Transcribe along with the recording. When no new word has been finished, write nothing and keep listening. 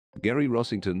Gary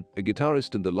Rossington, a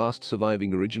guitarist and the last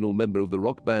surviving original member of the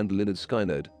rock band Lynyrd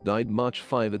Skynyrd, died March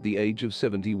 5 at the age of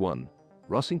 71.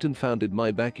 Rossington founded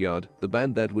My Backyard, the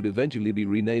band that would eventually be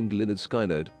renamed Lynyrd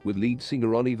Skynyrd, with lead singer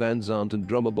Ronnie Van Zant and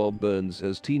drummer Bob Burns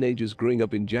as teenagers growing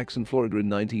up in Jackson, Florida in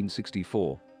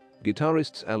 1964.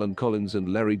 Guitarists Alan Collins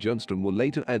and Larry Johnstrom were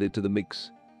later added to the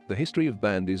mix. The history of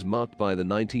band is marked by the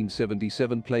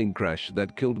 1977 plane crash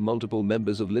that killed multiple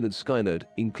members of Lynyrd Skynyrd,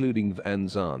 including Van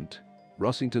Zant.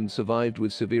 Rossington survived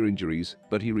with severe injuries,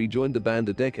 but he rejoined the band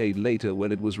a decade later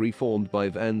when it was reformed by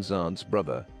Van Zant's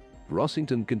brother.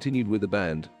 Rossington continued with the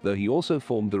band, though he also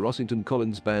formed the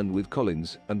Rossington-Collins Band with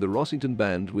Collins and the Rossington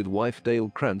Band with wife Dale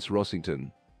Krantz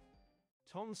Rossington.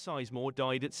 Tom Sizemore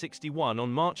died at 61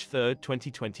 on March 3,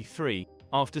 2023,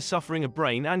 after suffering a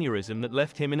brain aneurysm that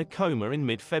left him in a coma in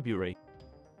mid-February.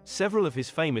 Several of his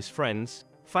famous friends,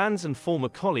 fans and former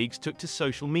colleagues took to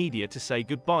social media to say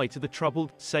goodbye to the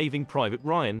troubled Saving Private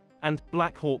Ryan and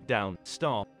Black Hawk Down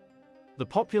star. The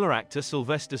popular actor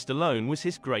Sylvester Stallone was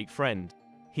his great friend.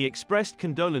 He expressed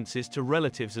condolences to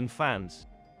relatives and fans.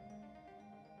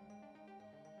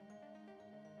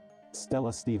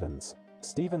 Stella Stevens.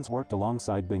 Stevens worked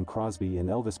alongside Bing Crosby in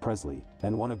Elvis Presley,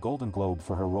 and won a Golden Globe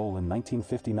for her role in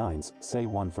 1959's Say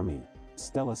One For Me.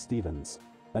 Stella Stevens,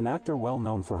 an actor well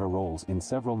known for her roles in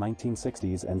several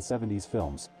 1960s and 70s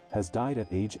films, has died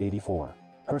at age 84.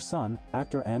 Her son,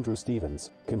 actor Andrew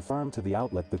Stevens, confirmed to the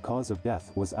outlet the cause of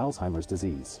death was Alzheimer's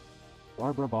disease.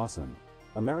 Barbara Bosson.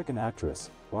 American actress,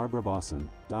 Barbara Bosson,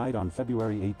 died on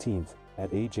February 18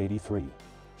 at age 83.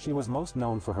 She was most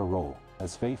known for her role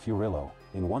as Faye Furillo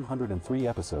in 103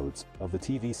 episodes of the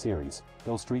TV series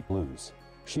Hill Street Blues.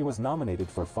 She was nominated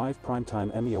for 5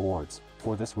 Primetime Emmy Awards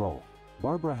for this role.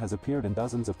 Barbara has appeared in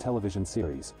dozens of television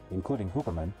series, including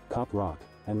Hooperman, Cop Rock,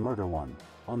 and Murder One.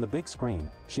 On the big screen,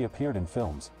 she appeared in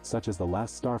films such as The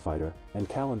Last Starfighter and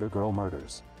Calendar Girl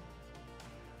Murders.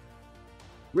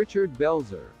 Richard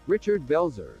Belzer. Richard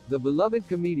Belzer, the beloved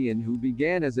comedian who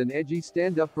began as an edgy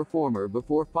stand-up performer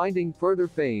before finding further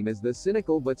fame as the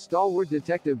cynical but stalwart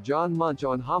detective John Munch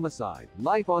on Homicide,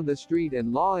 Life on the Street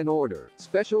and Law and Order,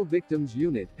 Special Victims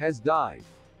Unit, has died.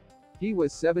 He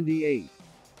was 78.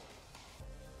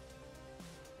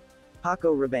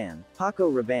 Paco Rabanne.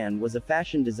 Paco Rabanne was a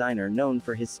fashion designer known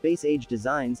for his space-age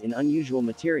designs in unusual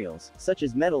materials, such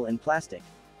as metal and plastic.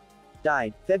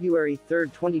 Died, February 3,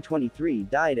 2023.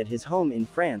 Died at his home in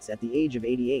France at the age of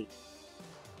 88.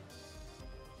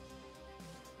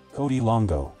 Cody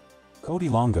Longo. Cody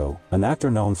Longo, an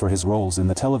actor known for his roles in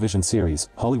the television series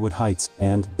Hollywood Heights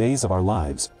and Days of Our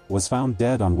Lives, was found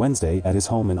dead on Wednesday at his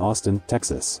home in Austin,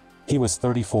 Texas. He was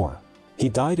 34. He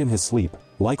died in his sleep,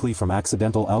 likely from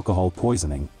accidental alcohol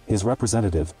poisoning, his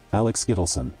representative, Alex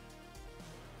Gittleson.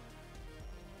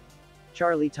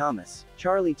 Charlie Thomas.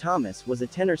 Charlie Thomas was a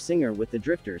tenor singer with the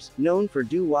Drifters, known for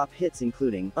doo-wop hits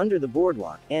including Under the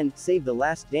Boardwalk and Save the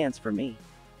Last Dance for Me.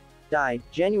 Died,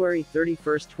 January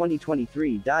 31,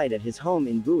 2023. Died at his home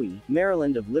in Bowie,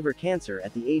 Maryland of liver cancer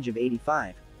at the age of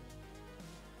 85.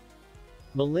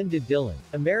 Melinda Dillon.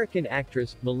 American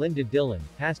actress Melinda Dillon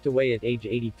passed away at age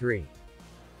 83.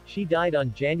 She died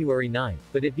on January 9,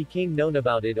 but it became known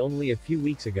about it only a few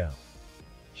weeks ago.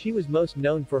 She was most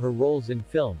known for her roles in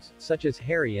films, such as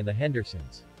Harry and the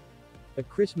Hendersons, A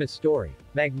Christmas Story,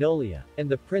 Magnolia, and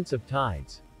The Prince of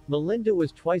Tides. Melinda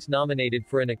was twice nominated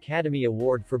for an Academy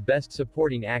Award for Best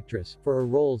Supporting Actress for her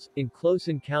roles in Close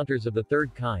Encounters of the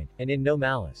Third Kind and in No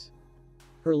Malice.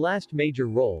 Her last major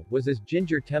role was as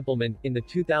Ginger Templeman in the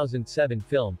 2007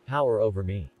 film Power Over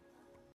Me.